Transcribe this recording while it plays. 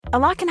A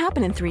lot can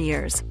happen in 3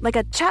 years, like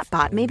a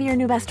chatbot may be your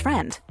new best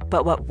friend.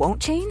 But what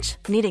won't change?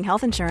 Needing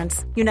health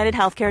insurance. United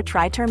Healthcare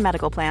Tri-Term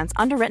Medical Plans,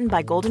 underwritten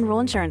by Golden Rule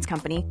Insurance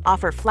Company,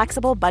 offer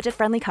flexible,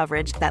 budget-friendly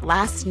coverage that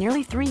lasts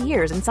nearly 3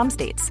 years in some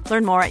states.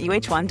 Learn more at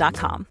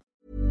uh1.com.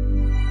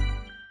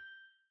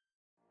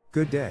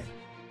 Good day.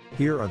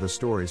 Here are the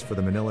stories for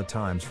the Manila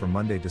Times for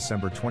Monday,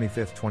 December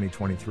 25,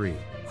 2023,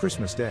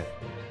 Christmas Day.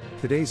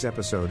 Today's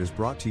episode is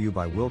brought to you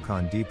by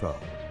Wilcon Depot,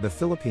 the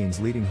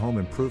Philippines' leading home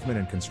improvement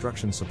and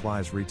construction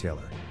supplies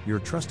retailer, your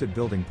trusted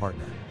building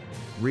partner.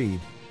 Read,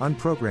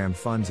 Unprogrammed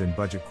funds in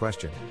budget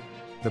question.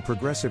 The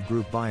progressive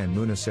group Bayan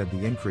Muna said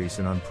the increase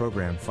in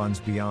unprogrammed funds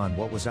beyond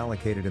what was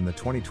allocated in the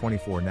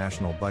 2024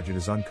 national budget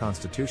is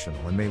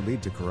unconstitutional and may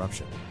lead to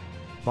corruption.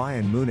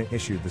 Bayan Muna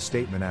issued the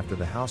statement after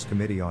the House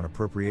Committee on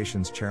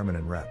Appropriations Chairman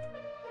and Rep.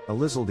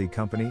 Elizalde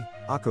Company,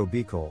 Ako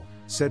Bicol,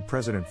 said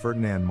President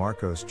Ferdinand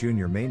Marcos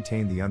Jr.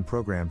 maintained the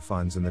unprogrammed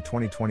funds in the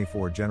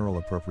 2024 General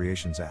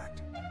Appropriations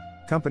Act.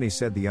 Company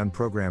said the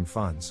unprogrammed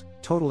funds,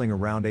 totaling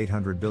around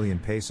 800 billion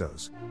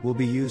pesos, will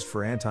be used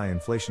for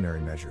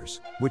anti-inflationary measures,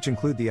 which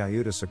include the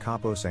Ayuda sa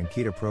Kapos and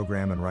Kita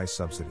program and rice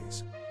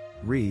subsidies.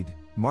 Read,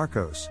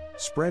 Marcos,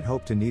 spread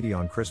hope to needy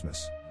on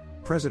Christmas.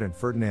 President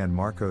Ferdinand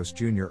Marcos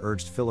Jr.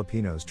 urged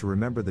Filipinos to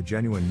remember the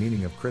genuine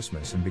meaning of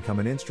Christmas and become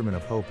an instrument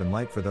of hope and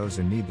light for those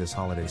in need this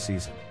holiday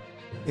season.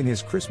 In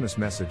his Christmas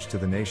message to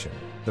the nation,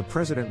 the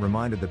president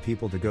reminded the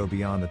people to go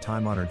beyond the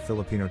time-honored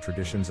Filipino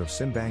traditions of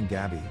simbang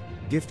gabi,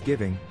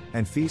 gift-giving,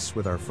 and feasts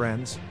with our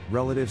friends,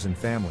 relatives and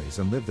families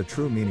and live the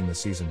true meaning the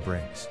season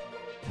brings.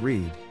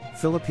 Read,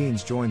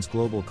 Philippines joins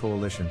Global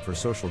Coalition for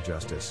Social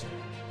Justice.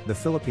 The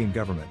Philippine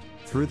government,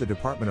 through the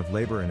Department of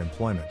Labor and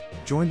Employment,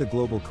 joined the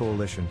Global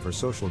Coalition for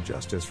Social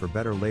Justice for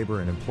better labor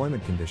and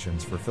employment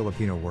conditions for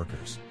Filipino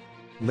workers.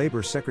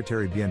 Labor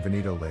Secretary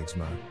Bienvenido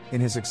Legsma,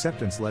 in his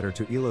acceptance letter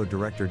to ILO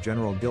Director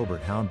General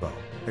Gilbert Houndbo,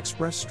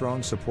 expressed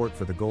strong support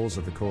for the goals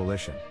of the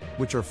coalition,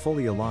 which are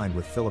fully aligned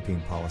with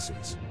Philippine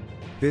policies.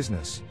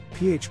 Business,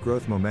 PH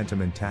growth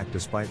momentum intact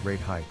despite rate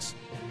hikes.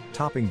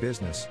 Topping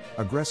business,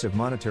 aggressive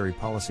monetary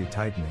policy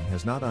tightening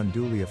has not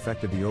unduly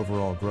affected the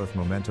overall growth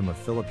momentum of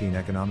Philippine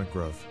economic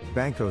growth,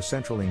 Bangko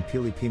Sentraling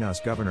Pilipinas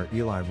Governor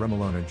Eli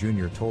Remolona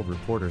Jr. told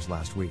reporters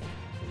last week.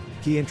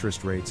 Key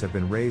interest rates have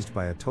been raised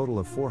by a total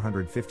of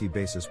 450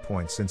 basis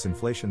points since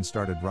inflation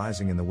started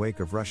rising in the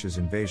wake of Russia's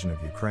invasion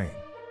of Ukraine.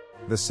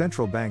 The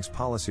central bank's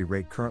policy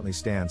rate currently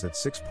stands at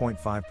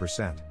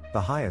 6.5%,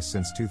 the highest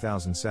since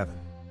 2007.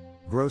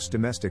 Gross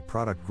domestic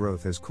product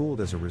growth has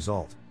cooled as a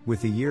result, with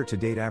the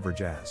year-to-date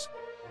average as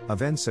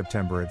of end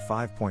September at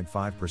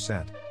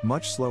 5.5%,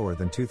 much slower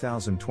than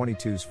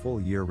 2022's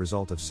full-year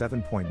result of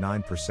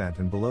 7.9%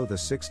 and below the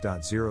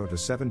 6.0 to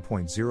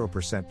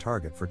 7.0%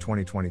 target for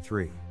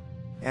 2023.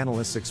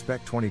 Analysts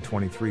expect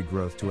 2023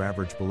 growth to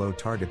average below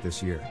target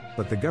this year,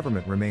 but the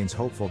government remains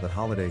hopeful that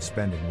holiday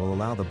spending will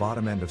allow the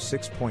bottom end of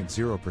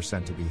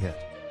 6.0% to be hit.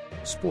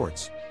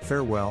 Sports,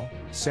 farewell,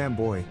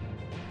 Samboy.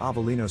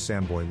 Avelino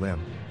Samboy Lim,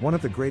 one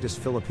of the greatest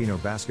Filipino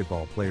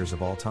basketball players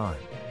of all time,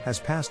 has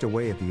passed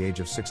away at the age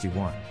of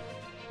 61.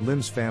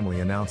 Lim's family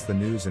announced the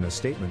news in a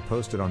statement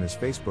posted on his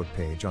Facebook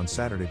page on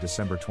Saturday,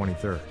 December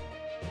 23.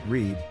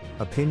 Read,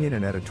 opinion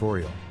and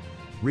editorial.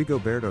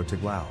 Rigoberto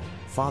Tiglao,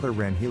 Father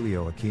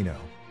Rangelio Aquino,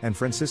 and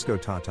Francisco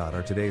Tatad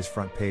are today's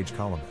front page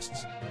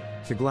columnists.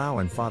 Tiglao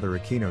and Father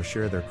Aquino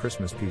share their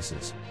Christmas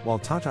pieces, while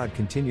Tatad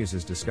continues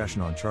his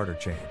discussion on charter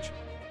change.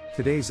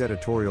 Today's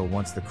editorial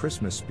wants the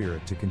Christmas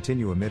spirit to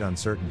continue amid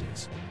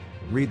uncertainties.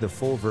 Read the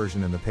full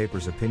version in the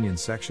paper's opinion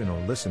section or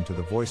listen to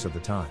the voice of the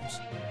Times.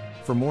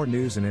 For more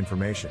news and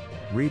information,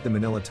 read the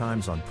Manila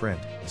Times on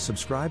print,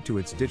 subscribe to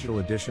its digital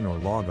edition or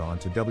log on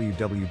to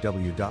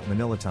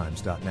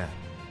www.manilatimes.net.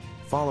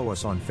 Follow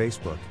us on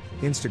Facebook,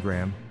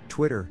 Instagram,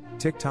 Twitter,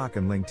 TikTok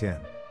and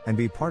LinkedIn, and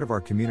be part of our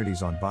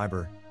communities on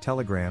Viber,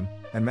 Telegram,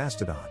 and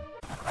Mastodon.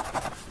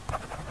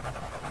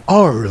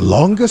 Our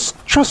longest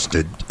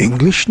trusted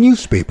English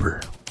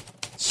newspaper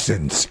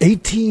since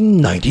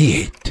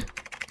 1898.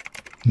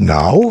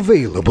 Now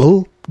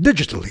available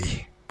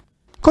digitally.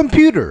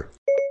 Computer.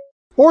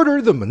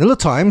 Order the Manila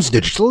Times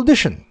Digital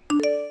Edition.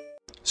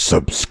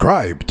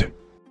 Subscribed.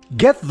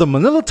 Get the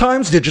Manila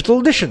Times Digital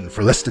Edition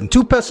for less than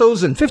 2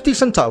 pesos and 50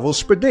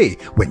 centavos per day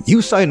when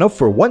you sign up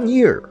for 1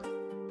 year.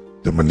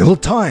 The Manila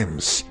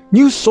Times,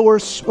 news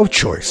source of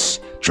choice,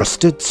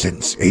 trusted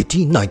since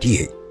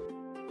 1898.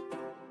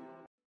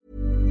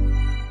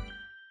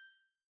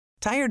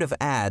 Tired of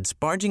ads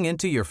barging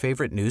into your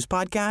favorite news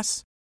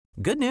podcasts?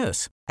 Good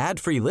news.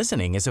 Ad-free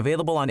listening is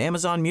available on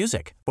Amazon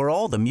Music for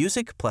all the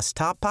music plus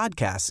top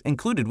podcasts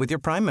included with your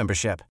Prime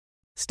membership.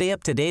 Stay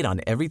up to date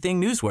on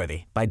everything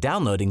newsworthy by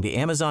downloading the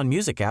Amazon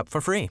Music app for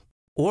free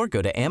or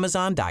go to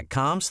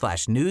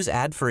amazon.com/news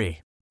ad free.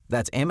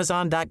 That's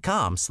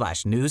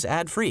amazon.com/news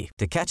ad free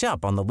to catch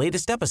up on the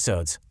latest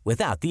episodes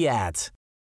without the ads.